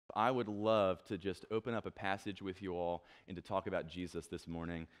I would love to just open up a passage with you all and to talk about Jesus this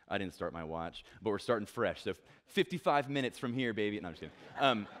morning. I didn't start my watch, but we're starting fresh. So 55 minutes from here, baby. No, I'm just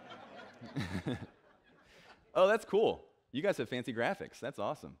kidding. Oh, that's cool. You guys have fancy graphics. That's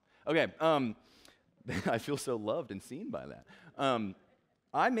awesome. Okay, I feel so loved and seen by that.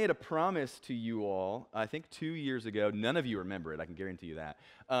 I made a promise to you all, I think 2 years ago. None of you remember it, I can guarantee you that.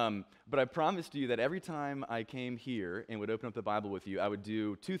 But I promised you that every time I came here and would open up the Bible with you, I would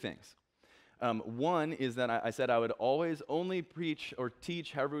do two things. One is that I said I would always only preach or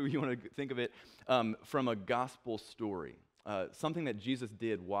teach, however you want to think of it, from a gospel story. Something that Jesus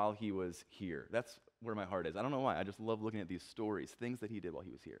did while he was here. That's where my heart is. I don't know why. I just love looking at these stories, things that he did while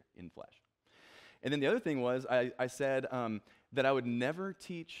he was here in flesh. And then the other thing was I said that I would never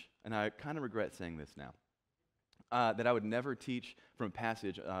teach, and I kind of regret saying this now, that I would never teach from a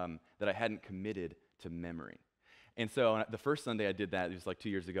passage that I hadn't committed to memory. And so the first Sunday I did that, it was like 2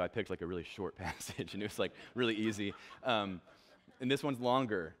 years ago, I picked like a really short passage, and it was like really easy. And this one's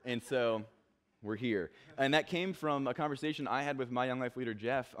longer, and so we're here. And that came from a conversation I had with my Young Life leader,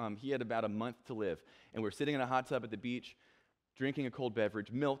 Jeff. He had about a month to live, and we're sitting in a hot tub at the beach, drinking a cold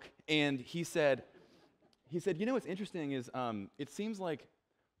beverage, milk, and he said, you know what's interesting is it seems like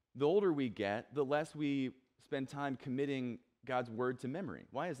the older we get, the less we spend time committing God's word to memory.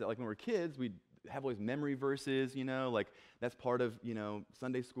 Why is that? Like when we're kids, we have all these memory verses, like that's part of,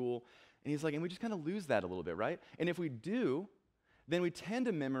 Sunday school. And he's like, and we just kind of lose that a little bit, right? And if we do, then we tend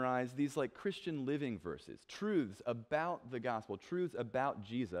to memorize these like Christian living verses, truths about the gospel, truths about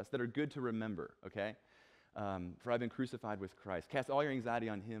Jesus that are good to remember, okay? For I've been crucified with Christ. Cast all your anxiety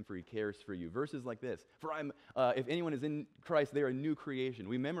on him, for he cares for you. Verses like this. If anyone is in Christ, they are a new creation.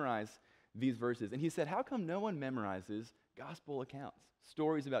 We memorize these verses. And he said, how come no one memorizes gospel accounts,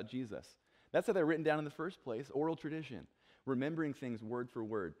 stories about Jesus? That's how they're written down in the first place, oral tradition, remembering things word for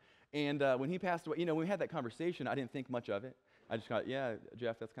word. And when he passed away, when we had that conversation, I didn't think much of it. I just thought, yeah,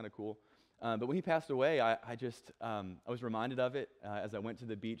 Jeff, that's kind of cool. But when he passed away, I was reminded of it as I went to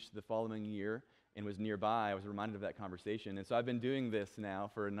the beach the following year and was nearby. I was reminded of that conversation. And so I've been doing this now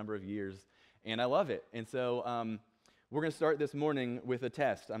for a number of years, and I love it. And so we're going to start this morning with a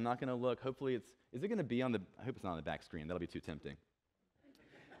test. I'm not going to look. Hopefully is it going to be on the, I hope it's not on the back screen. That'll be too tempting.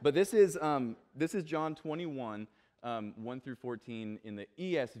 But this is John 21, 1 through 14 in the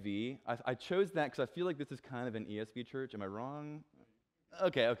ESV. I chose that because I feel like this is kind of an ESV church. Am I wrong?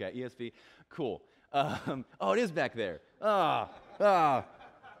 Okay, ESV. Cool. Oh, it is back there.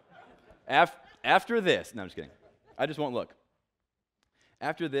 After this, no, I'm just kidding. I just won't look.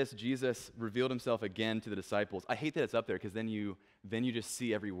 After this, Jesus revealed himself again to the disciples. I hate that it's up there because then you just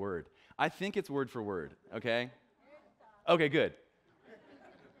see every word. I think it's word for word, okay? Okay, good.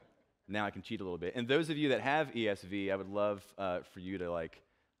 Now I can cheat a little bit. And those of you that have ESV, I would love for you to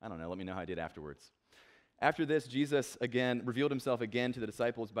let me know how I did afterwards. After this, Jesus again revealed himself again to the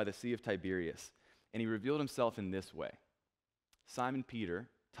disciples by the Sea of Tiberias. And he revealed himself in this way. Simon Peter,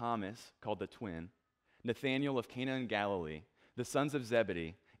 Thomas, called the twin, Nathanael of Cana in Galilee, the sons of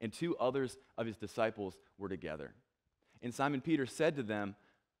Zebedee, and two others of his disciples were together. And Simon Peter said to them,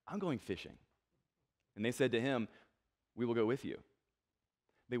 I'm going fishing. And they said to him, we will go with you.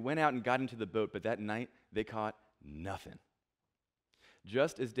 They went out and got into the boat, but that night they caught nothing.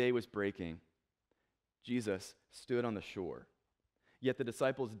 Just as day was breaking, Jesus stood on the shore. Yet the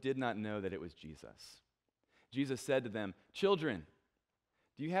disciples did not know that it was Jesus. Jesus said to them, children,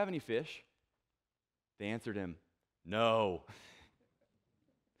 do you have any fish? They answered him, no.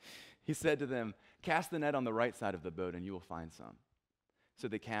 He said to them, cast the net on the right side of the boat and you will find some. So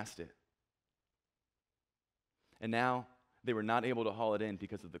they cast it. And now they were not able to haul it in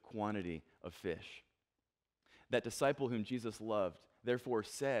because of the quantity of fish. That disciple whom Jesus loved, therefore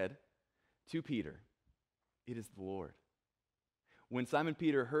said to Peter, it is the Lord. When Simon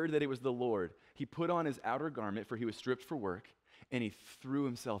Peter heard that it was the Lord, he put on his outer garment, for he was stripped for work, and he threw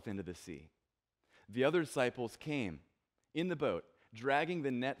himself into the sea. The other disciples came in the boat, dragging the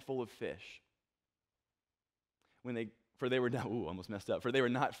net full of fish. For they were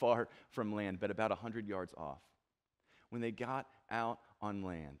not far from land, but about 100 yards off. When they got out on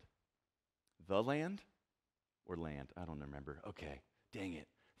land, the land or land? I don't remember. Okay, dang it.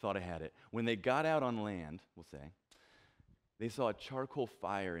 Thought I had it. When they got out on land, we'll say, they saw a charcoal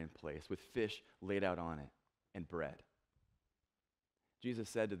fire in place with fish laid out on it and bread. Jesus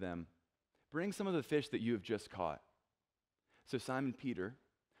said to them, bring some of the fish that you have just caught. So Simon Peter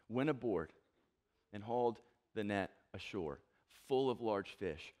went aboard and hauled the net ashore, full of large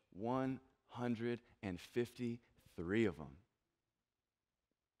fish, 153 of them.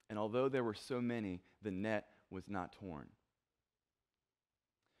 And although there were so many, the net was not torn.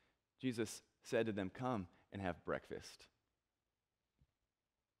 Jesus said to them, "Come and have breakfast."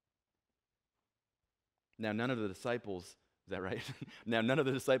 Now none of the disciples, is that right? Now none of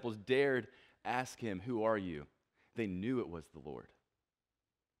the disciples dared ask him, "Who are you?" They knew it was the Lord.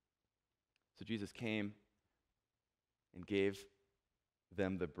 So Jesus came and gave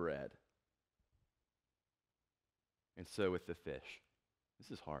them the bread. And so with the fish.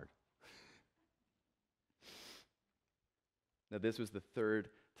 This is hard. Now this was the third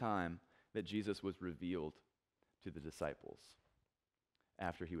time that Jesus was revealed to the disciples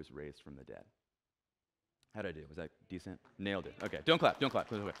after he was raised from the dead. How'd I do? Was that decent? Nailed it. Okay, don't clap.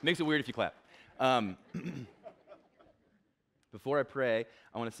 Makes it weird if you clap. Before I pray,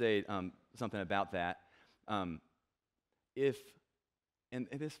 I want to say something about that. And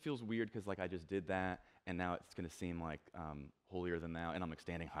this feels weird because I just did that, and now it's going to seem like holier than thou, and I'm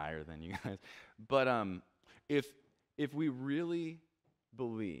standing higher than you guys. But if we really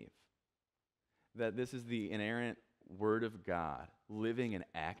believe that this is the inerrant Word of God, living and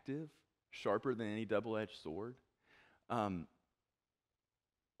active, sharper than any double-edged sword, can't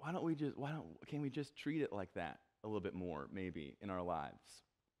we just treat it like that a little bit more, maybe, in our lives?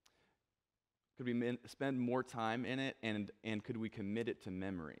 Could we spend more time in it, and could we commit it to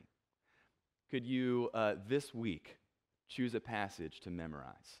memory? Could you, this week, choose a passage to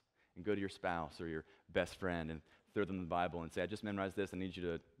memorize and go to your spouse or your best friend and throw them the Bible and say, "I just memorized this, I need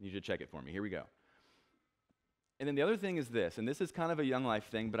you to check it for me. Here we go." And then the other thing is this, and this is kind of a young life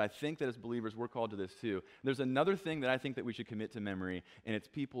thing, but I think that as believers, we're called to this too. There's another thing that I think that we should commit to memory, and it's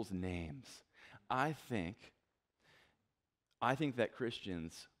people's names. I think that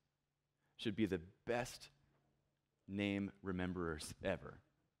Christians should be the best name rememberers ever.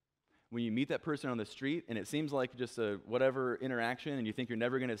 When you meet that person on the street, and it seems like just a whatever interaction, and you think you're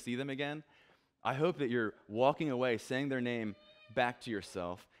never going to see them again, I hope that you're walking away saying their name back to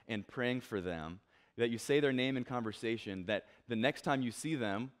yourself and praying for them, that you say their name in conversation, that the next time you see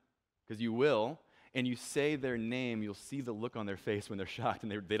them, because you will, and you say their name, you'll see the look on their face when they're shocked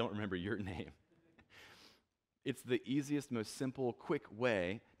and they don't remember your name. It's the easiest, most simple, quick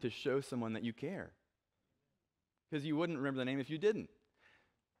way to show someone that you care. Because you wouldn't remember the name if you didn't.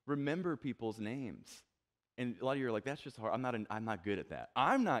 Remember people's names. And a lot of you are like, "That's just hard. I'm not good at that."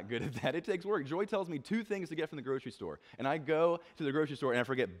 I'm not good at that. It takes work. Joy tells me 2 things to get from the grocery store. And I go to the grocery store and I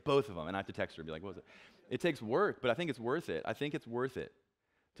forget both of them. And I have to text her and be like, "What was it?" It takes work, but I think it's worth it. I think it's worth it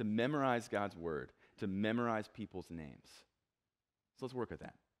to memorize God's word, to memorize people's names. So let's work with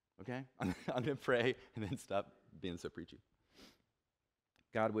that, okay? I'm going to pray and then stop being so preachy.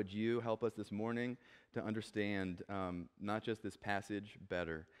 God, would you help us this morning to understand not just this passage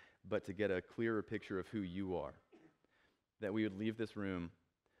better, but to get a clearer picture of who you are, that we would leave this room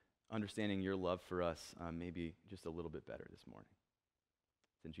understanding your love for us maybe just a little bit better this morning.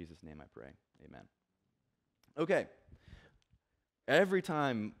 It's in Jesus' name I pray. Amen. Okay. Every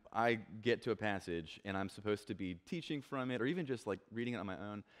time I get to a passage and I'm supposed to be teaching from it or even just reading it on my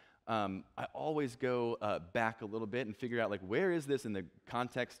own, I always go back a little bit and figure out where is this in the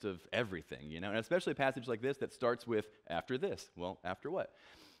context of everything, and especially a passage like this that starts with "after this." Well, after what?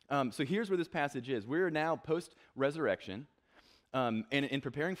 So here's where this passage is. We're now post-resurrection, and in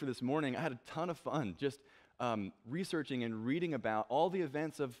preparing for this morning, I had a ton of fun just researching and reading about all the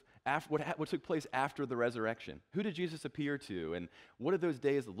events of what took place after the resurrection. Who did Jesus appear to, and what did those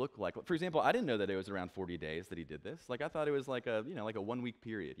days look like? For example, I didn't know that it was around 40 days that he did this. I thought it was like a 1-week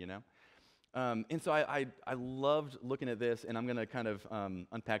period, And so I loved looking at this, and I'm going to kind of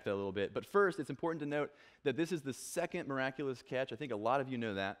unpack that a little bit. But first, it's important to note that this is the second miraculous catch. I think a lot of you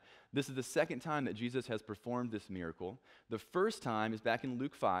know that. This is the second time that Jesus has performed this miracle. The first time is back in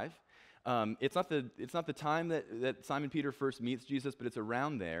Luke 5. It's not the time that Simon Peter first meets Jesus, but it's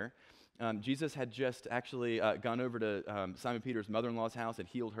around there. Jesus had just actually gone over to Simon Peter's mother-in-law's house and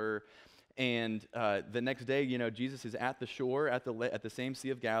healed her. And the next day, Jesus is at the shore at the same Sea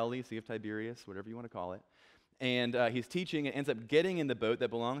of Galilee, Sea of Tiberias, whatever you want to call it. And he's teaching and ends up getting in the boat that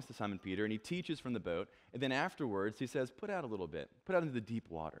belongs to Simon Peter, and he teaches from the boat. And then afterwards, he says, "Put out a little bit. Put out into the deep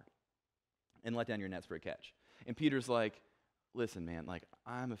water and let down your nets for a catch." And Peter's like, "Listen, man,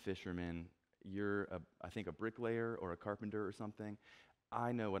 I'm a fisherman. You're, I think, a bricklayer or a carpenter or something.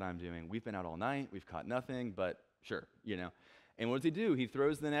 I know what I'm doing. We've been out all night. We've caught nothing, but sure, And what does he do? He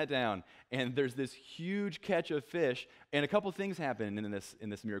throws the net down, and there's this huge catch of fish, and a couple things happen in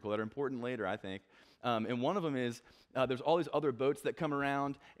this miracle that are important later, I think. And one of them is there's all these other boats that come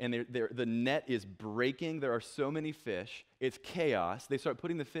around, and the net is breaking. There are so many fish. It's chaos. They start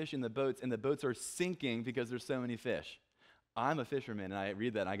putting the fish in the boats, and the boats are sinking because there's so many fish. I'm a fisherman, and I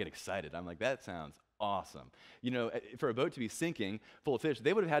read that, and I get excited. I'm like, that sounds awesome. You know, for a boat to be sinking full of fish,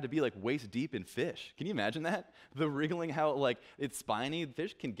 they would have had to be like waist deep in fish. Can you imagine that? The wriggling, how like it's spiny,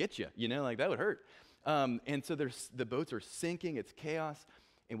 fish can get you, you know, like that would hurt. And so the boats are sinking, it's chaos.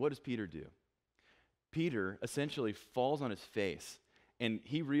 And what does Peter do? Peter essentially falls on his face, and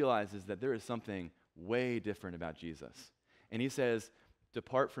he realizes that there is something way different about Jesus. And he says,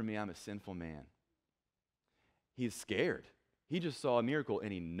 "Depart from me, I'm a sinful man." He's scared. He just saw a miracle,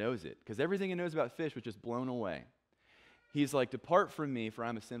 and he knows it, because everything he knows about fish was just blown away. He's like, "Depart from me, for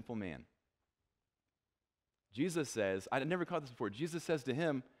I'm a sinful man." Jesus says, I never caught this before, Jesus says to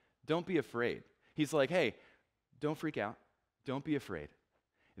him, "Don't be afraid." He's like, "Hey, don't freak out. Don't be afraid."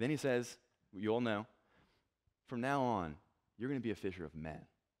 And then he says, you all know, from now on, you're going to be a fisher of men.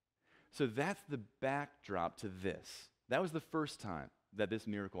 So that's the backdrop to this. That was the first time that this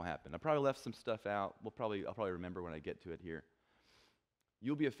miracle happened. I probably left some stuff out. I'll probably remember when I get to it here.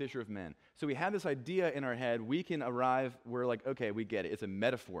 You'll be a fisher of men. So we have this idea in our head. We can arrive, we're like, okay, we get it. It's a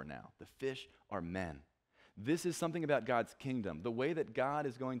metaphor now. The fish are men. This is something about God's kingdom, the way that God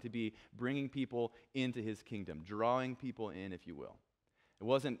is going to be bringing people into his kingdom, drawing people in, if you will. It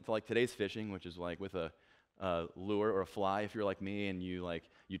wasn't like today's fishing, which is like with a lure or a fly, if you're like me, and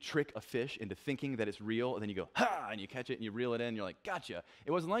you trick a fish into thinking that it's real, and then you go, ha, and you catch it, and you reel it in, and you're like, gotcha.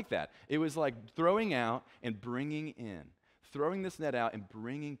 It wasn't like that. It was like throwing out and bringing in, throwing this net out and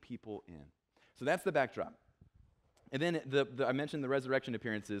bringing people in. So that's the backdrop. And then I mentioned the resurrection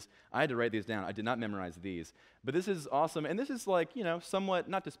appearances. I had to write these down. I did not memorize these. But this is awesome, and this is like, you know, somewhat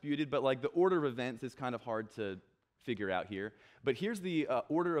not disputed, but like the order of events is kind of hard to figure out here. But here's the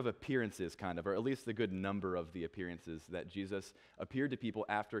order of appearances, kind of, or at least the good number of the appearances that Jesus appeared to people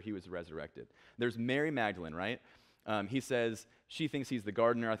after he was resurrected. There's Mary Magdalene, right? He says she thinks he's the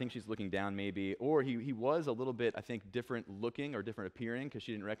gardener. I think she's looking down maybe. Or he was a little bit, I think, different looking or different appearing because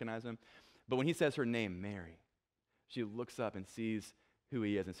she didn't recognize him. But when he says her name, Mary, she looks up and sees who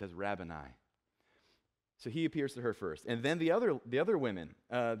he is and says, Rabboni. So he appears to her first. And then the other women,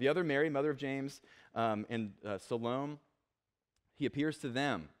 the other Mary, mother of James, and Salome, he appears to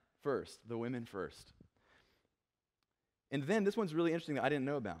them first, the women first. And then this one's really interesting that I didn't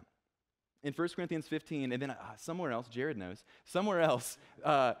know about. In 1 Corinthians 15, and then somewhere else, Jared knows, somewhere else,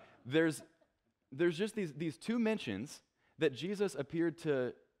 there's just these two mentions that Jesus appeared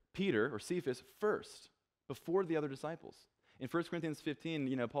to Peter, or Cephas, first, before the other disciples. In 1 Corinthians 15,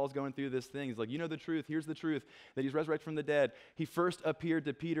 you know, Paul's going through this thing. He's like, you know the truth. Here's the truth, that he's resurrected from the dead. He first appeared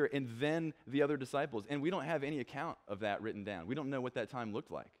to Peter and then the other disciples. And we don't have any account of that written down. We don't know what that time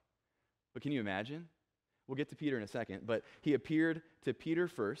looked like. But can you imagine? We'll get to Peter in a second. But he appeared to Peter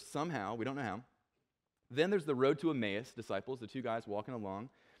first, somehow. We don't know how. Then there's the road to Emmaus disciples, the two guys walking along.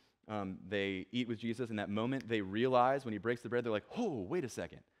 They eat with Jesus. In that moment, they realize when he breaks the bread, they're like, oh, wait a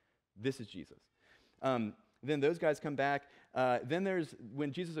second. This is Jesus. Then those guys come back. Then there's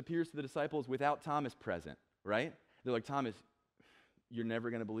when Jesus appears to the disciples without Thomas present, right? They're like, Thomas, you're never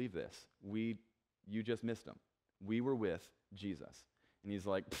going to believe this. You just missed him. We were with Jesus. And he's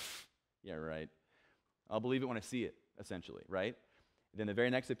like, yeah, right. I'll believe it when I see it, essentially, right? Then the very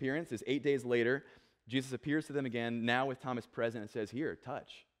next appearance is 8 days later. Jesus appears to them again, now with Thomas present, and says, here,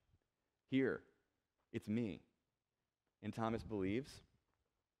 touch. Here, it's me. And Thomas believes.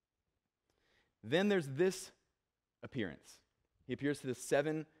 Then there's this appearance. He appears to the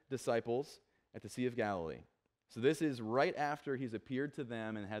 7 disciples at the Sea of Galilee. So this is right after he's appeared to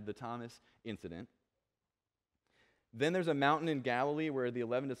them and had the Thomas incident. Then there's a mountain in Galilee where the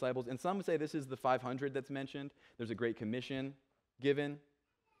 11 disciples, and some say this is the 500 that's mentioned. There's a great commission given.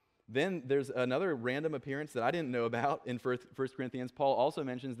 Then there's another random appearance that I didn't know about in 1 Corinthians. Paul also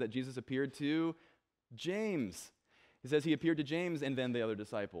mentions that Jesus appeared to James. He says he appeared to James and then the other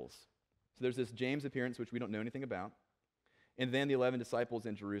disciples. So there's this James appearance, which we don't know anything about, and then the 11 disciples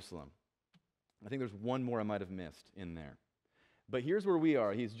in Jerusalem. I think there's one more I might have missed in there. But here's where we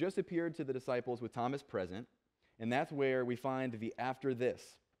are. He's just appeared to the disciples with Thomas present, and that's where we find the after this.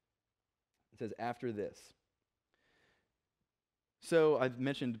 It says after this. So I've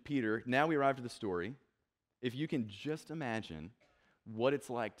mentioned Peter. Now we arrive at the story. If you can just imagine what it's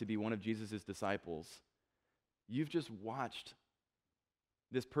like to be one of Jesus' disciples, you've just watched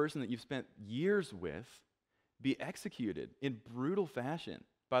this person that you've spent years with be executed in brutal fashion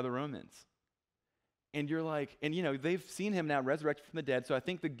by the Romans. And you're like, and you know, they've seen him now resurrected from the dead, so I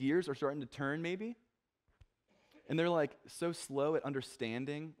think the gears are starting to turn maybe. And they're like so slow at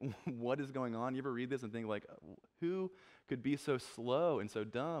understanding what is going on. You ever read this and think like, who could be so slow and so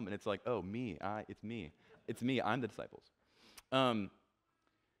dumb? And it's like, oh, it's me, I'm the disciples.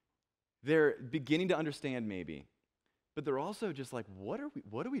 They're beginning to understand maybe, but they're also just like, what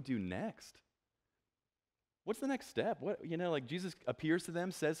do we do next? what's the next step? What, like Jesus appears to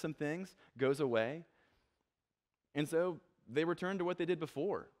them, says some things, goes away. And so they return to what they did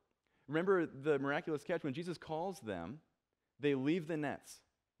before. Remember the miraculous catch, when Jesus calls them, they leave the nets.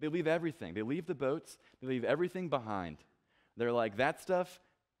 They leave everything. They leave the boats. They leave everything behind. They're like, that stuff,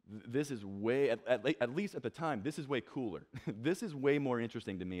 this is way, at least at the time, this is way cooler. This is way more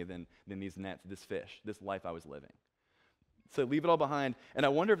interesting to me than these nets, this fish, this life I was living. So leave it all behind. And I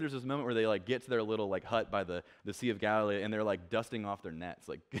wonder if there's this moment where they like get to their little like hut by the Sea of Galilee, and they're like dusting off their nets,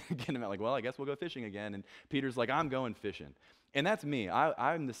 like getting them out, like, well, I guess we'll go fishing again. And Peter's like, I'm going fishing. And that's me.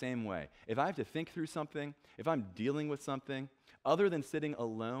 I'm the same way. If I have to think through something, if I'm dealing with something, other than sitting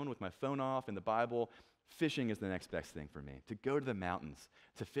alone with my phone off and the Bible, fishing is the next best thing for me. To go to the mountains,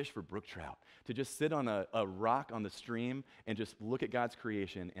 to fish for brook trout, to just sit on a rock on the stream and just look at God's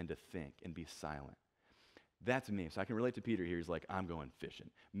creation and to think and be silent. That's me. So I can relate to Peter here. He's like, I'm going fishing.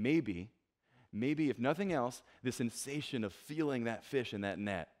 Maybe, if nothing else, the sensation of feeling that fish in that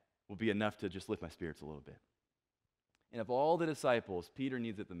net will be enough to just lift my spirits a little bit. And of all the disciples, Peter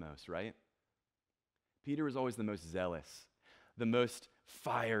needs it the most, right? Peter was always the most zealous, the most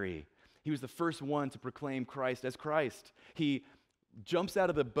fiery. He was the first one to proclaim Christ as Christ. He jumps out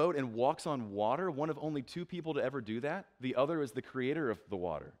of the boat and walks on water, one of only 2 people to ever do that. The other is the creator of the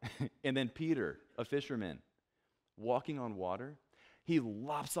water. And then Peter, a fisherman, walking on water. He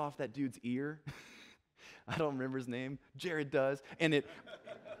lops off that dude's ear. I don't remember his name. Jared does. And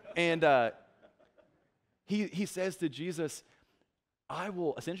he says to Jesus, I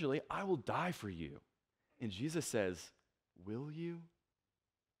will die for you. And Jesus says, will you?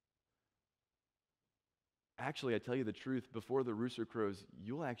 Actually, I tell you the truth, before the rooster crows,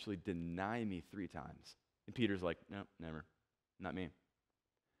 you'll actually deny me 3 times. And Peter's like, no, never, not me.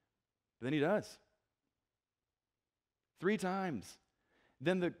 But then he does. 3 times.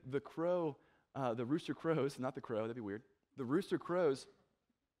 Then the rooster crows, not the crow, that'd be weird. The rooster crows.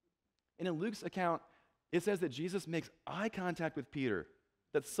 And in Luke's account, it says that Jesus makes eye contact with Peter,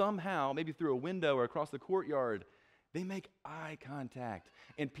 that somehow, maybe through a window or across the courtyard, they make eye contact.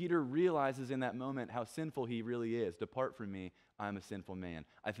 And Peter realizes in that moment how sinful he really is. Depart from me, I'm a sinful man.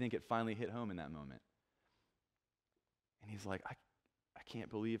 I think it finally hit home in that moment. And he's like, I can't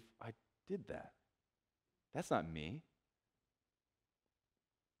believe I did that. That's not me.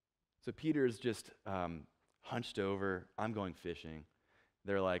 So Peter's just hunched over. I'm going fishing.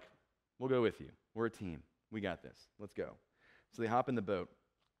 They're like, we'll go with you. We're a team. We got this. Let's go. So they hop in the boat.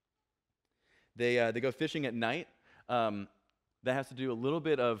 They go fishing at night. That has to do a little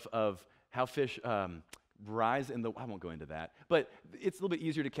bit of how fish rise in the, I won't go into that, but it's a little bit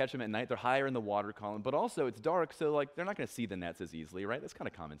easier to catch them at night. They're higher in the water column, but also it's dark, so like they're not going to see the nets as easily, right? That's kind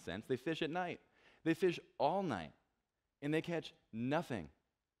of common sense. They fish at night. They fish all night, and they catch nothing.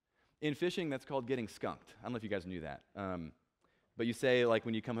 In fishing, that's called getting skunked. I don't know if you guys knew that. But you say, like,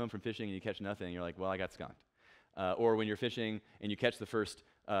 when you come home from fishing and you catch nothing, you're like, well, I got skunked. Or when you're fishing and you catch the first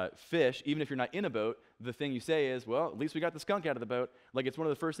fish, even if you're not in a boat, the thing you say is, well, at least we got the skunk out of the boat. Like, it's one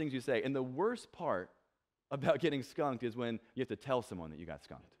of the first things you say. And the worst part about getting skunked is when you have to tell someone that you got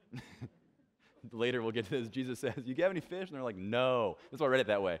skunked. Later we'll get to this. Jesus says, you have any fish? And they're like, no. That's why I read it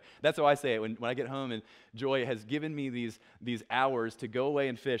that way. That's how I say it when I get home and Joy has given me these hours to go away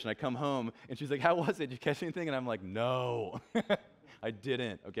and fish. And I come home and she's like, how was it? Did you catch anything? And I'm like, no, I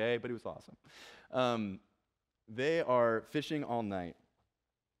didn't. Okay, but it was awesome. They are fishing all night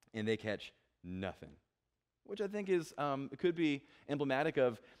and they catch nothing, which I think is it could be emblematic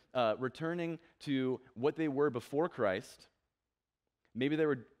of returning to what they were before Christ. Maybe they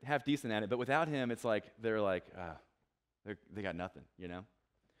were half decent at it, but without him, it's like they got nothing, you know?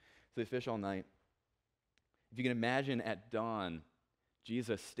 So they fish all night. If you can imagine at dawn,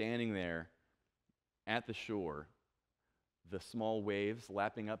 Jesus standing there at the shore, the small waves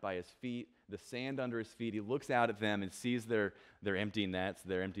lapping up by his feet, the sand under his feet, he looks out at them and sees their empty nets,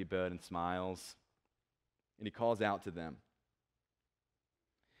 their empty boat, and smiles. And he calls out to them.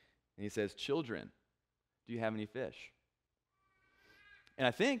 And he says, children, do you have any fish? And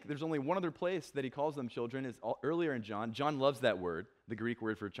I think there's only one other place that he calls them children, is earlier in John. John loves that word, the Greek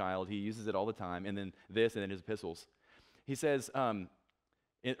word for child. He uses it all the time, and then this, and then his epistles. He says,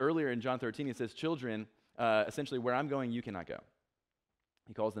 earlier in John 13, he says, children, essentially, where I'm going, you cannot go.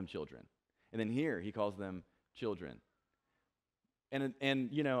 He calls them children. And then here, he calls them children. And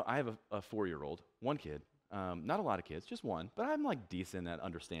you know, I have a 4-year-old, one kid. Not a lot of kids, just one. But I'm like decent at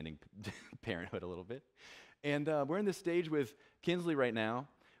understanding parenthood a little bit. And we're in this stage with Kinsley right now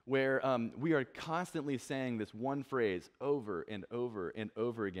where we are constantly saying this one phrase over and over and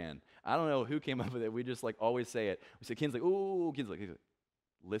over again. I don't know who came up with it. We just like always say it. We say, Kinsley, ooh, Kinsley,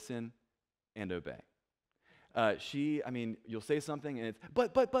 listen and obey. You'll say something and it's,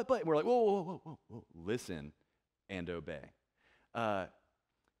 but. And we're like, whoa. Listen and obey.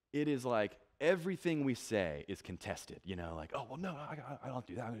 It is like everything we say is contested, like, oh, well, no, I don't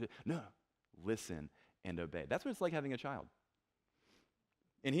do that. No, listen and obey. That's what it's like having a child.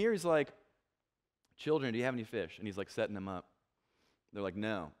 And here he's like, children, do you have any fish? And he's like setting them up. They're like,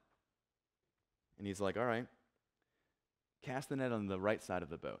 no. And he's like, all right, cast the net on the right side of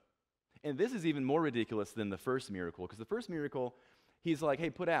the boat. And this is even more ridiculous than the first miracle, because the first miracle, he's like, hey,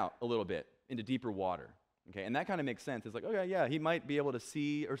 put out a little bit into deeper water. Okay, and that kind of makes sense. It's like, okay, yeah, he might be able to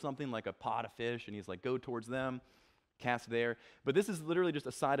see or something like a pot of fish, and he's like, go towards them, cast there. But this is literally just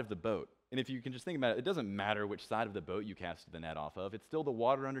a side of the boat. And if you can just think about it, it doesn't matter which side of the boat you cast the net off of. It's still the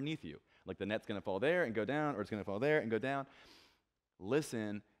water underneath you. Like the net's going to fall there and go down, or it's going to fall there and go down.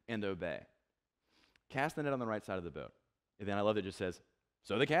 Listen and obey. Cast the net on the right side of the boat. And then I love that it just says,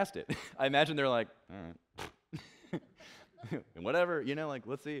 so they cast it. I imagine they're like, all right. And whatever, like,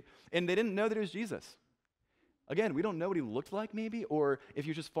 let's see. And they didn't know that it was Jesus. Again, we don't know what he looked like maybe, or if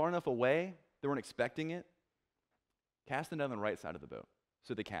he was just far enough away, they weren't expecting it. Cast it on the right side of the boat.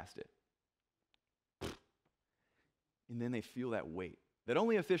 So they cast it. And then they feel that weight that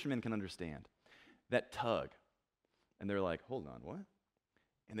only a fisherman can understand, that tug. And they're like, hold on, what?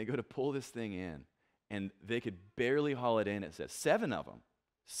 And they go to pull this thing in, and they could barely haul it in, it says. 7 of them,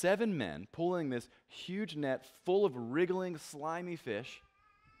 7 men pulling this huge net full of wriggling, slimy fish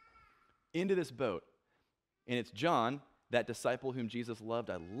into this boat. And it's John, that disciple whom Jesus loved.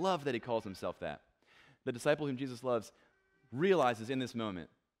 I love that he calls himself that. The disciple whom Jesus loves realizes in this moment,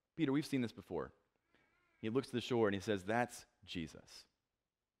 Peter, we've seen this before. He looks to the shore and he says, that's Jesus.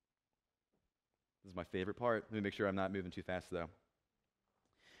 This is my favorite part. Let me make sure I'm not moving too fast, though.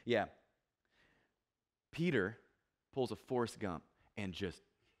 Yeah. Peter pulls a Forrest Gump and just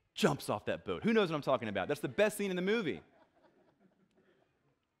jumps off that boat. Who knows what I'm talking about? That's the best scene in the movie.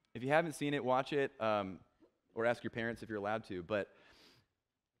 If you haven't seen it, watch it. Or ask your parents if you're allowed to, but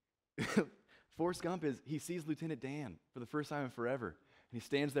Forrest Gump he sees Lieutenant Dan for the first time in forever, and he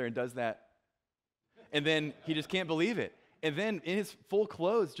stands there and does that, and then he just can't believe it, and then in his full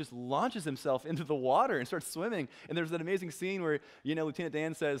clothes just launches himself into the water and starts swimming, and there's that amazing scene where, Lieutenant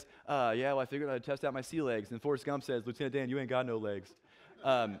Dan says, yeah, well, I figured I'd test out my sea legs, and Forrest Gump says, Lieutenant Dan, you ain't got no legs.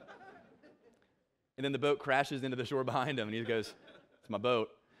 And then the boat crashes into the shore behind him, and he goes, it's my boat.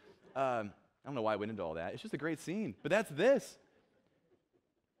 I don't know why I went into all that. It's just a great scene. But that's this.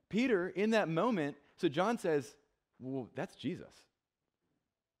 Peter, in that moment, so John says, well, that's Jesus.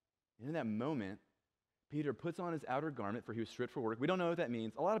 And in that moment, Peter puts on his outer garment, for he was stripped for work. We don't know what that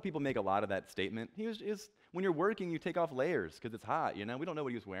means. A lot of people make a lot of that statement. When you're working, you take off layers because it's hot, We don't know what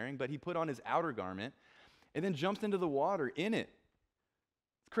he was wearing, but he put on his outer garment and then jumps into the water in it.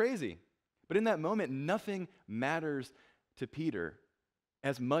 It's crazy. But in that moment, nothing matters to Peter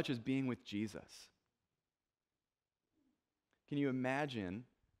as much as being with Jesus. Can you imagine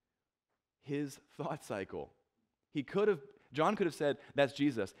his thought cycle? John could have said, that's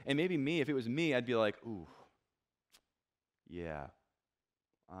Jesus. And maybe me, if it was me, I'd be like, ooh, yeah,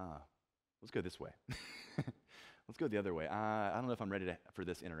 let's go this way. Let's go the other way. I don't know if I'm ready for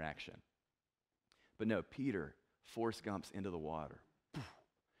this interaction. But no, Peter Forrest Gumps into the water,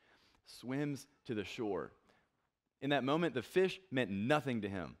 swims to the shore. In that moment, the fish meant nothing to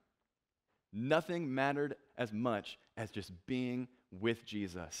him. Nothing mattered as much as just being with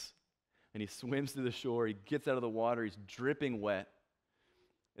Jesus. And he swims to the shore, he gets out of the water, he's dripping wet.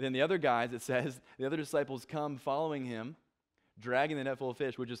 And then the other guys, it says, the other disciples come following him, dragging the net full of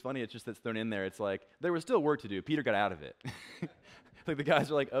fish, which is funny, it's just that's thrown in there. It's like, there was still work to do. Peter got out of it. Like the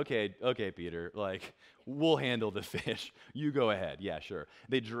guys are like, okay, Peter, like, we'll handle the fish. You go ahead. Yeah, sure.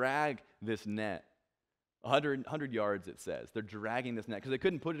 They drag this net 100 yards, it says. They're dragging this net because they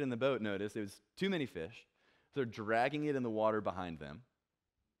couldn't put it in the boat, notice. It was too many fish. So they're dragging it in the water behind them.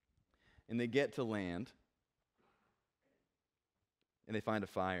 And they get to land. And they find a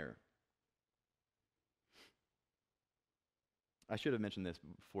fire. I should have mentioned this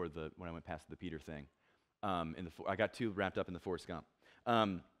before when I went past the Peter thing. I got too wrapped up in the Forrest Gump.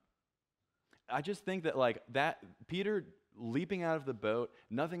 I just think that Peter leaping out of the boat,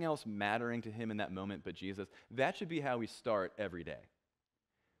 nothing else mattering to him in that moment but Jesus, that should be how we start every day.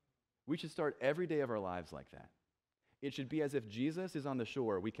 We should start every day of our lives like that. It should be as if Jesus is on the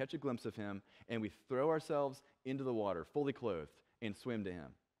shore, we catch a glimpse of him, and we throw ourselves into the water, fully clothed, and swim to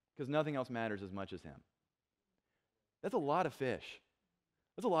him, because nothing else matters as much as him. That's a lot of fish.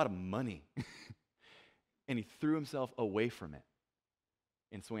 That's a lot of money. And he threw himself away from it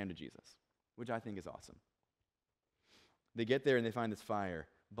and swam to Jesus, which I think is awesome. They get there and they find this fire.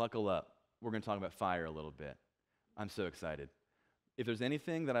 Buckle up. we're going to talk about fire a little bit. I'm so excited. If there's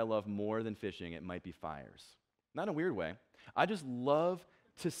anything that I love more than fishing, it might be fires. Not in a weird way. I just love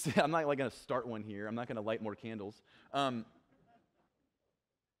to see, I'm not like going to start one here. I'm not going to light more candles.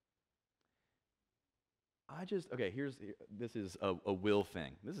 This is a will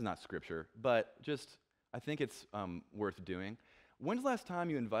thing. This is not scripture, but I think it's worth doing. When's the last time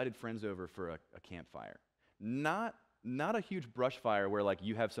you invited friends over for a campfire? Not a huge brush fire where like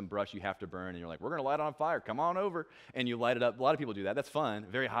you have some brush you have to burn and you're like, we're going to light it on fire, come on over. And you light it up. A lot of people do that. That's fun.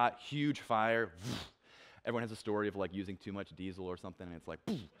 Very hot, huge fire. Everyone has a story of like using too much diesel or something and it's like,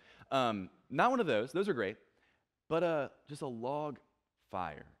 not one of those. Those are great. But just a log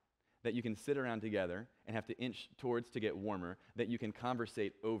fire that you can sit around together and have to inch towards to get warmer, that you can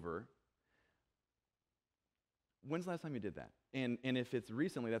conversate over. When's the last time you did that? And if it's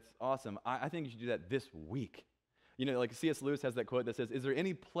recently, that's awesome. I think you should do that this week. You know, like C.S. Lewis has that quote that says, is there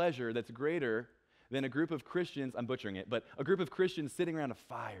any pleasure that's greater than a group of Christians, I'm butchering it, but a group of Christians sitting around a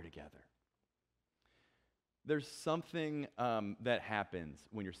fire together? There's something that happens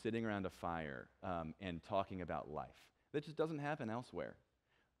when you're sitting around a fire and talking about life that just doesn't happen elsewhere.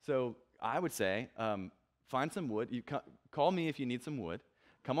 So I would say, find some wood. Call me if you need some wood.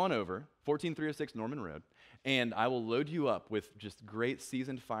 Come on over, 14306 Norman Road, and I will load you up with just great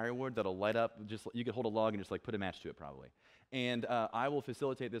seasoned firewood that'll light up. You could hold a log and just like put a match to it probably. And I will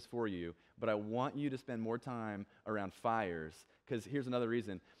facilitate this for you, but I want you to spend more time around fires, because here's another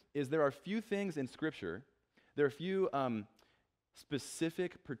reason, is there are few things in Scripture, there are few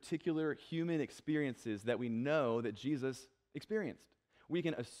specific, particular human experiences that we know that Jesus experienced. We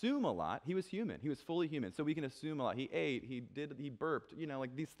can assume a lot. He was human. He was fully human. So we can assume a lot. He ate, he burped,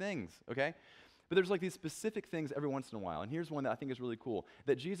 like these things, okay? But there's like these specific things every once in a while. And here's one that I think is really cool,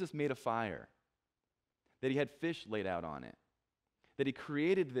 that Jesus made a fire, that he had fish laid out on it, that he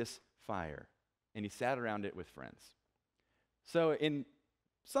created this fire, and he sat around it with friends. So in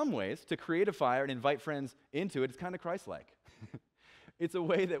some ways, to create a fire and invite friends into it, it's kind of Christ-like. It's a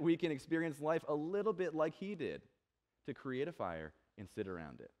way that we can experience life a little bit like he did, to create a fire and sit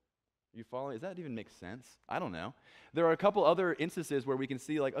around it. You follow? Does that even make sense? I don't know. There are a couple other instances where we can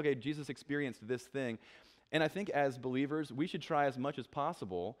see like, okay, Jesus experienced this thing. And I think as believers, we should try as much as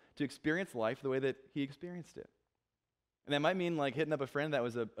possible to experience life the way that he experienced it. And that might mean like hitting up a friend that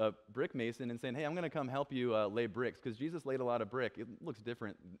was a brick mason and saying, hey, I'm going to come help you lay bricks, because Jesus laid a lot of brick. It looks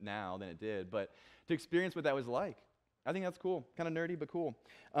different now than it did, but to experience what that was like, I think that's cool. Kind of nerdy, but cool.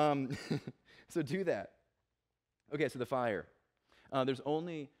 So do that. Okay, so the fire. There's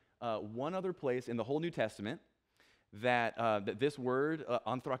only one other place in the whole New Testament that this word,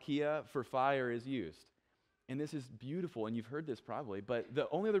 anthrakia, for fire is used. And this is beautiful, and you've heard this probably, but the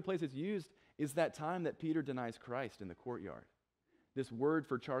only other place it's used is that time that Peter denies Christ in the courtyard. This word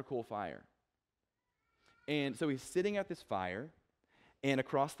for charcoal fire. And so he's sitting at this fire, and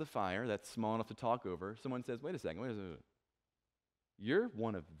across the fire, that's small enough to talk over, someone says, wait a second. You're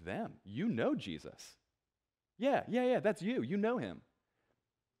one of them. You know Jesus. Yeah, that's you. You know him.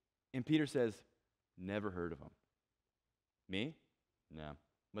 And Peter says, never heard of him. Me? No.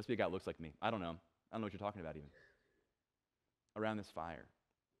 Must be a guy that looks like me. I don't know. I don't know what you're talking about even. Around this fire.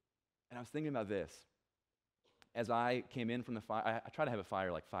 And I was thinking about this. As I came in from the fire, I try to have a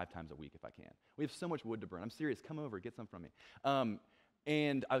fire like 5 times a week if I can. We have so much wood to burn. I'm serious. Come over. Get some from me.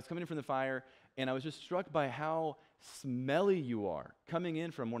 And I was coming in from the fire, and I was just struck by how smelly you are coming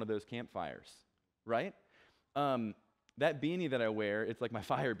in from one of those campfires, right? That beanie that I wear, it's like my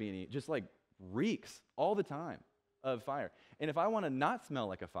fire beanie, just like reeks all the time of fire. And if I want to not smell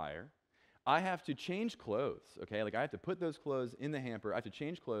like a fire, I have to change clothes, okay? Like I have to put those clothes in the hamper, I have to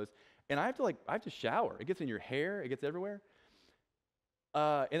change clothes, and I have to shower. It gets in your hair, it gets everywhere.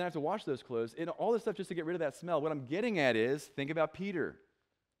 And I have to wash those clothes, and all this stuff just to get rid of that smell. What I'm getting at is, think about Peter.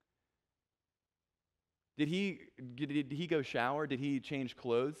 Did he go shower? Did he change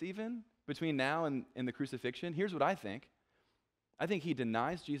clothes even between now and the crucifixion? Here's what I think. I think he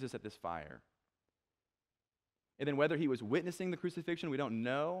denies Jesus at this fire. And then whether he was witnessing the crucifixion, we don't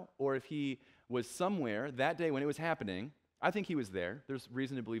know, or if he was somewhere that day when it was happening, I think he was there. There's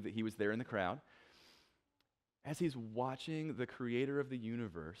reason to believe that he was there in the crowd. As he's watching the creator of the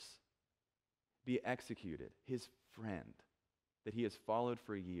universe be executed, his friend that he has followed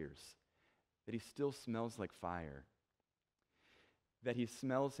for years, that he still smells like fire, that he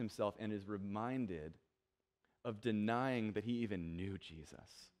smells himself and is reminded of denying that he even knew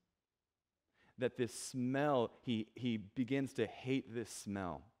Jesus. That this smell, he begins to hate this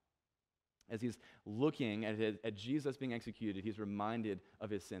smell. As he's looking at Jesus being executed, he's reminded of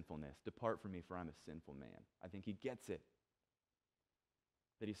his sinfulness. Depart from me, for I'm a sinful man. I think he gets it.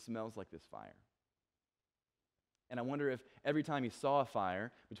 that he smells like this fire. And I wonder if every time he saw a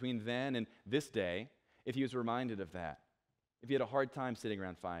fire between then and this day, if he was reminded of that, if he had a hard time sitting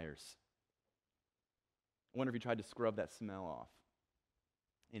around fires. I wonder if he tried to scrub that smell off.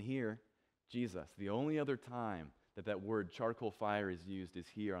 And here, Jesus, the only other time that word charcoal fire is used is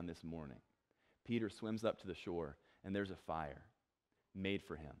here on this morning. Peter swims up to the shore, and there's a fire made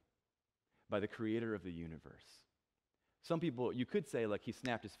for him by the creator of the universe. Some people, you could say, like, he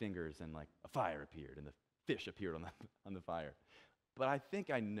snapped his fingers and, like, a fire appeared and the fish appeared on the fire. But I think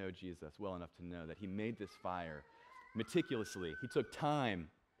I know Jesus well enough to know that he made this fire meticulously. He took time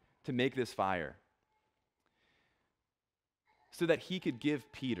to make this fire so that he could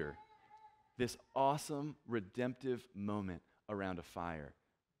give Peter this awesome redemptive moment around a fire,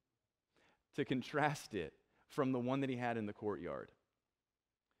 to contrast it from the one that he had in the courtyard.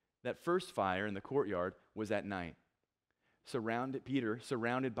 That first fire in the courtyard was at night. Peter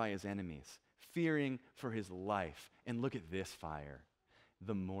surrounded by his enemies, fearing for his life. And look at this fire,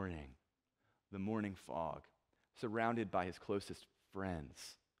 the morning fog, surrounded by his closest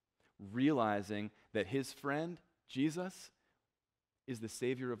friends, realizing that his friend, Jesus, is the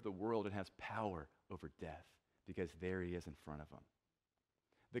Savior of the world and has power over death, because there he is in front of him.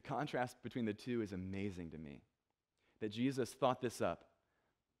 The contrast between the two is amazing to me. That Jesus thought this up.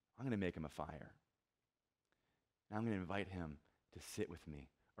 I'm going to make him a fire. And I'm going to invite him to sit with me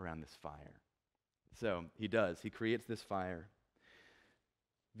around this fire. So he does. He creates this fire.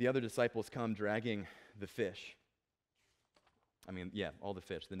 The other disciples come dragging the fish. All the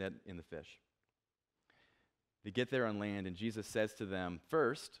fish, the net in the fish. They get there on land, and Jesus says to them,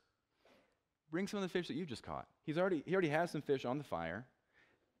 first, bring some of the fish that you just caught. He already has some fish on the fire,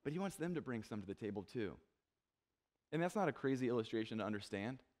 but he wants them to bring some to the table too. And that's not a crazy illustration to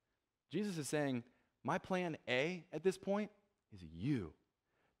understand. Jesus is saying, my plan A at this point is you,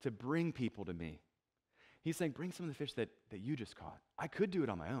 to bring people to me. He's saying, bring some of the fish that you just caught. I could do it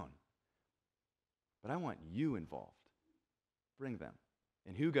on my own, but I want you involved. Bring them.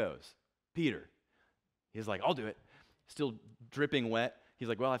 And who goes? Peter. He's like, I'll do it. Still dripping wet. He's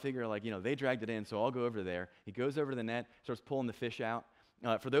like, well, I figure, they dragged it in, so I'll go over there. He goes over to the net, starts pulling the fish out.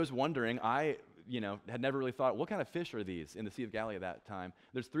 For those wondering, I had never really thought, what kind of fish are these in the Sea of Galilee at that time?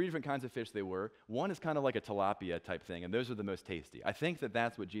 There's 3 different kinds of fish they were. One is kind of like a tilapia type thing, and those are the most tasty. I think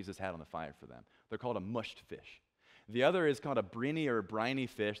that's what Jesus had on the fire for them. They're called a mushed fish. The other is called a briny or briny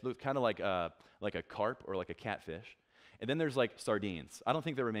fish, looks kind of like a carp or like a catfish. And then there's like sardines. I don't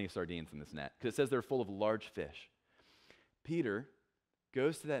think there were many sardines in this net, because it says they're full of large fish. Peter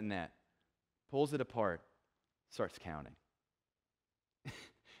goes to that net, pulls it apart, starts counting.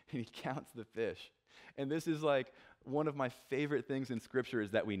 And he counts the fish. And this is like one of my favorite things in Scripture,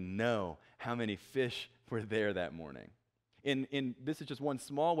 is that we know how many fish were there that morning. In this is just one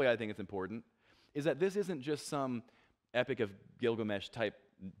small way I think it's important, is that this isn't just some Epic of Gilgamesh type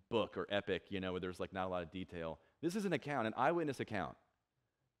book or epic, where there's like not a lot of detail. This is an account, an eyewitness account.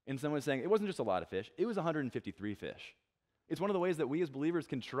 And someone's saying, it wasn't just a lot of fish, it was 153 fish. It's one of the ways that we as believers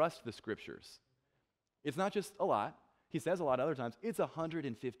can trust the Scriptures. It's not just a lot. He says a lot other times. It's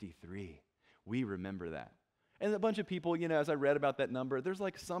 153. We remember that. And a bunch of people, as I read about that number, there's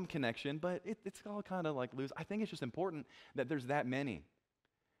like some connection, but it's all kind of like loose. I think it's just important that there's that many.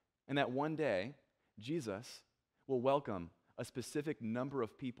 And that one day, Jesus will welcome a specific number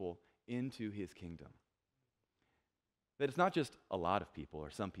of people into his kingdom. That it's not just a lot of people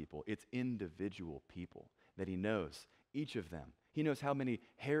or some people, it's individual people that he knows, each of them. He knows how many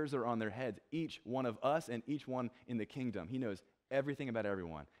hairs are on their heads, each one of us and each one in the kingdom. He knows everything about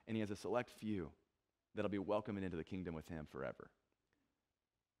everyone, and he has a select few that'll be welcomed into the kingdom with him forever.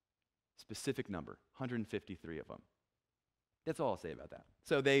 Specific number, 153 of them. That's all I'll say about that.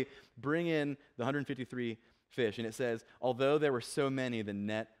 So they bring in the 153 fish, and it says, although there were so many, the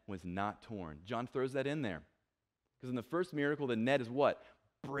net was not torn. John throws that in there. Because in the first miracle, the net is what?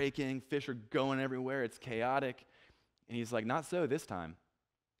 Breaking, fish are going everywhere, it's chaotic. And he's like, not so this time.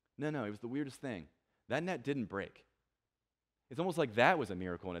 No, it was the weirdest thing. That net didn't break. It's almost like that was a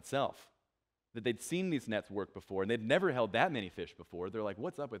miracle in itself. That they'd seen these nets work before, and they'd never held that many fish before. They're like,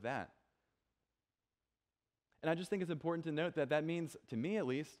 what's up with that? And I just think it's important to note that means, to me at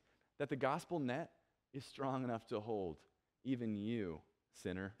least, that the gospel net is strong enough to hold even you,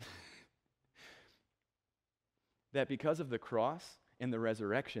 sinner. That because of the cross and the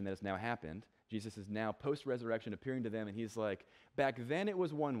resurrection that has now happened, Jesus is now post-resurrection appearing to them, and he's like, back then it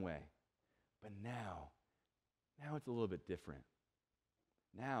was one way, but now it's a little bit different.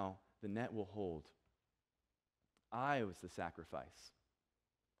 Now the net will hold. I was the sacrifice.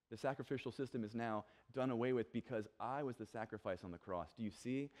 The sacrificial system is now done away with because I was the sacrifice on the cross. Do you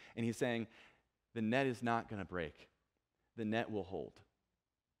see? And he's saying, the net is not going to break. The net will hold.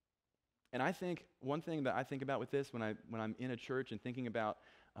 And I think one thing that I think about with this when I'm in a church and thinking about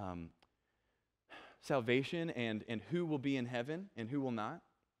salvation and who will be in heaven and who will not,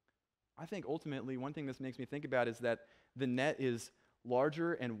 I think ultimately one thing this makes me think about is that the net is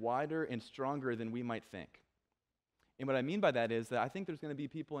larger and wider and stronger than we might think. And what I mean by that is that I think there's going to be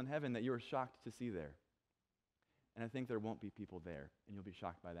people in heaven that you're shocked to see there. And I think there won't be people there, and you'll be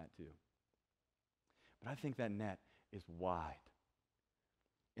shocked by that too. But I think that net is wide,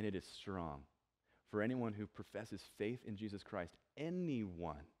 and it is strong for anyone who professes faith in Jesus Christ.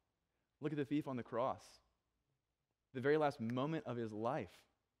 Anyone. Look at the thief on the cross. The very last moment of his life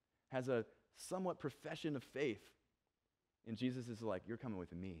has a somewhat profession of faith. And Jesus is like, you're coming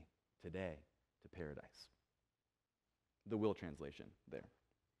with me today to paradise. The will translation there.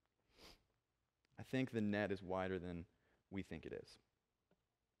 I think the net is wider than we think it is.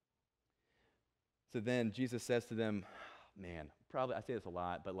 So then Jesus says to them, man, probably, I say this a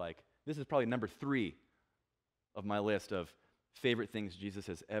lot, but this is probably number 3 of my list of favorite things Jesus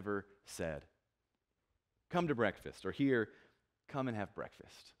has ever said. Come to breakfast, or here, come and have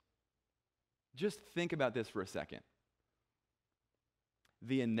breakfast. Just think about this for a second.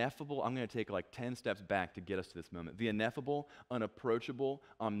 The ineffable, I'm going to take 10 steps back to get us to this moment. The ineffable, unapproachable,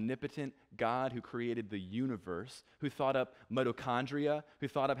 omnipotent God who created the universe, who thought up mitochondria, who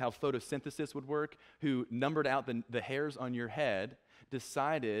thought up how photosynthesis would work, who numbered out the hairs on your head,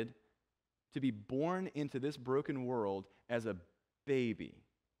 decided to be born into this broken world as a baby,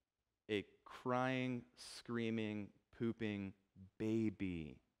 a crying, screaming, pooping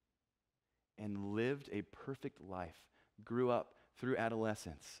baby, and lived a perfect life, grew up through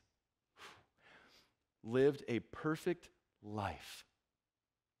adolescence, lived a perfect life,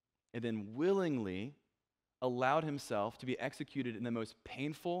 and then willingly allowed himself to be executed in the most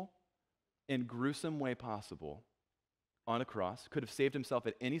painful and gruesome way possible on a cross, could have saved himself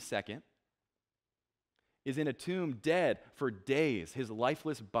at any second, is in a tomb dead for days, his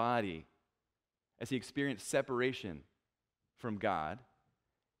lifeless body, as he experienced separation from God,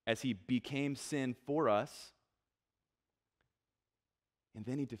 as he became sin for us. And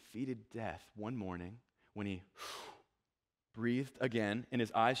then he defeated death one morning when he breathed again and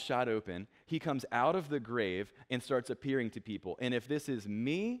his eyes shot open. He comes out of the grave and starts appearing to people. And if this is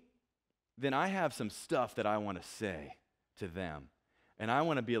me, then I have some stuff that I want to say to them. And I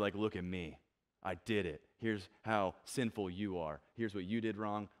want to be like, look at me. I did it. Here's how sinful you are. Here's what you did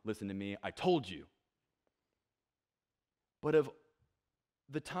wrong. Listen to me. I told you. But of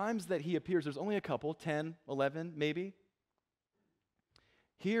the times that he appears, there's only a couple, 10, 11 maybe.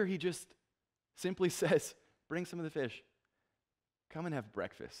 Here he just simply says, bring some of the fish. Come and have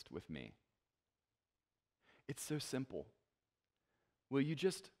breakfast with me. It's so simple. Will you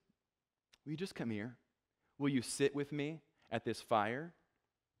just come here? Will you sit with me at this fire?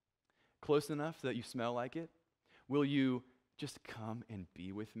 Close enough so that you smell like it? Will you just come and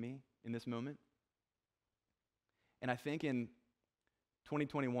be with me in this moment? And I think in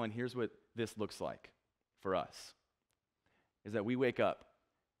 2021, here's what this looks like for us, is that we wake up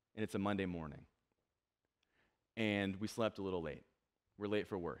and it's a Monday morning and we slept a little late. We're late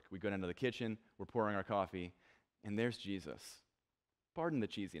for work. We go down to the kitchen, we're pouring our coffee, and there's Jesus. Pardon the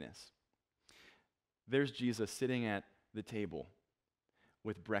cheesiness. There's Jesus sitting at the table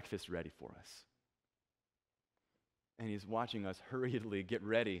with breakfast ready for us. And he's watching us hurriedly get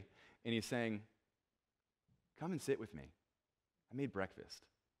ready, and he's saying, come and sit with me. I made breakfast.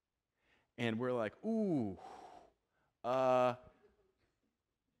 And we're like, ooh,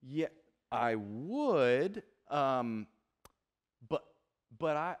 yeah, I would, but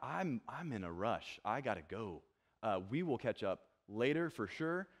I'm in a rush. I gotta go. We will catch up later for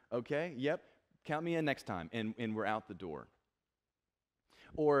sure. Okay, yep, count me in next time, and we're out the door.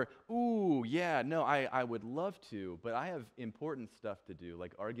 Or, ooh, yeah, no, I would love to, but I have important stuff to do,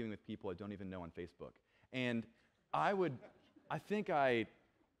 like arguing with people I don't even know on Facebook. And I'm going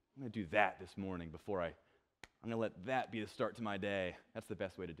to do that this morning before I'm going to let that be the start to my day. That's the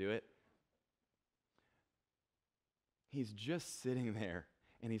best way to do it. He's just sitting there,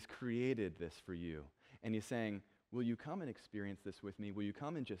 and he's created this for you. And he's saying, will you come and experience this with me? Will you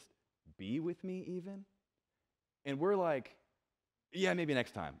come and just be with me even? And we're like, yeah, maybe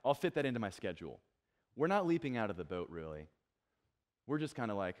next time. I'll fit that into my schedule. We're not leaping out of the boat, really. We're just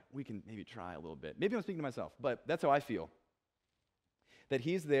kind of like, we can maybe try a little bit. Maybe I'm speaking to myself, but that's how I feel. That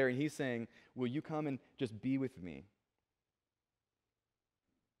he's there and he's saying, will you come and just be with me?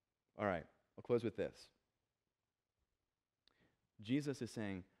 All right, I'll close with this. Jesus is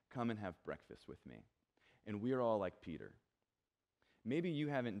saying, come and have breakfast with me. And we're all like Peter. Maybe you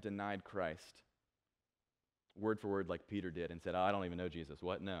haven't denied Christ word for word like Peter did and said, I don't even know Jesus.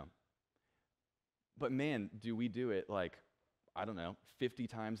 What? No. But man, do we do it like, I don't know, 50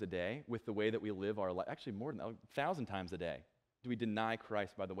 times a day with the way that we live our life? Actually, more than 1,000 times a day. Do we deny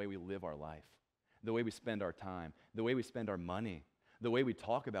Christ by the way we live our life, the way we spend our time, the way we spend our money, the way we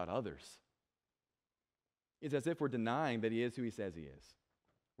talk about others? It's as if we're denying that he is who he says he is.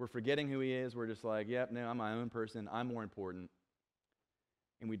 We're forgetting who he is. We're just like, yep, no, I'm my own person. I'm more important.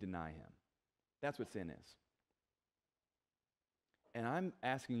 And we deny him. That's what sin is. And I'm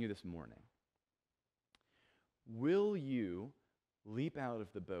asking you this morning, will you leap out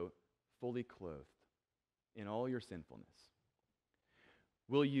of the boat fully clothed in all your sinfulness?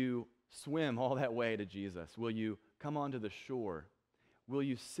 Will you swim all that way to Jesus? Will you come onto the shore? Will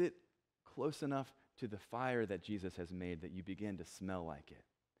you sit close enough to the fire that Jesus has made that you begin to smell like it?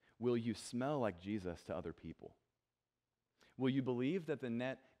 Will you smell like Jesus to other people? Will you believe that the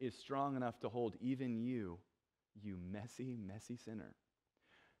net is strong enough to hold even you, you messy, messy sinner?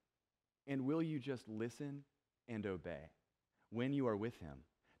 And will you just listen and obey when you are with him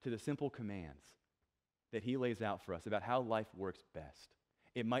to the simple commands that he lays out for us about how life works best?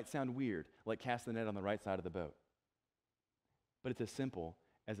 It might sound weird, like cast the net on the right side of the boat. But it's as simple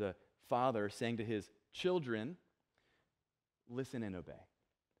as a father saying to his children, listen and obey.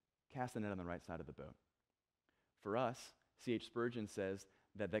 Cast the net on the right side of the boat. For us, C.H. Spurgeon says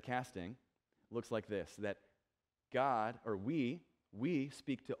that the casting looks like this, that God, or we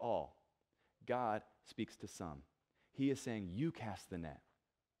speak to all. God speaks to some. He is saying, you cast the net.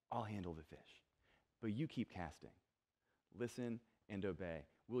 I'll handle the fish. But you keep casting. Listen and obey.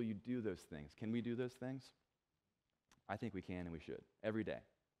 Will you do those things? Can we do those things? I think we can and we should. Every day.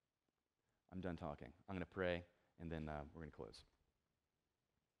 I'm done talking. I'm going to pray, and then we're going to close.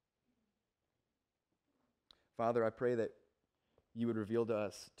 Father, I pray that you would reveal to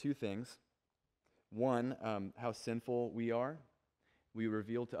us two things. One, how sinful we are. We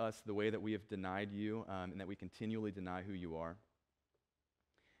reveal to us the way that we have denied you and that we continually deny who you are.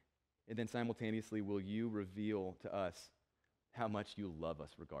 And then simultaneously, will you reveal to us how much you love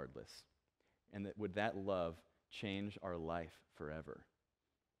us regardless? And that would that love change our life forever?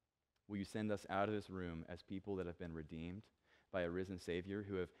 Will you send us out of this room as people that have been redeemed by a risen Savior,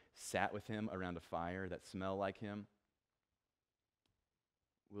 who have sat with him around a fire that smell like him?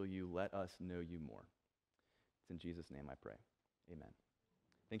 Will you let us know you more? It's in Jesus' name I pray. Amen.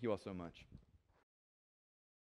 Thank you all so much.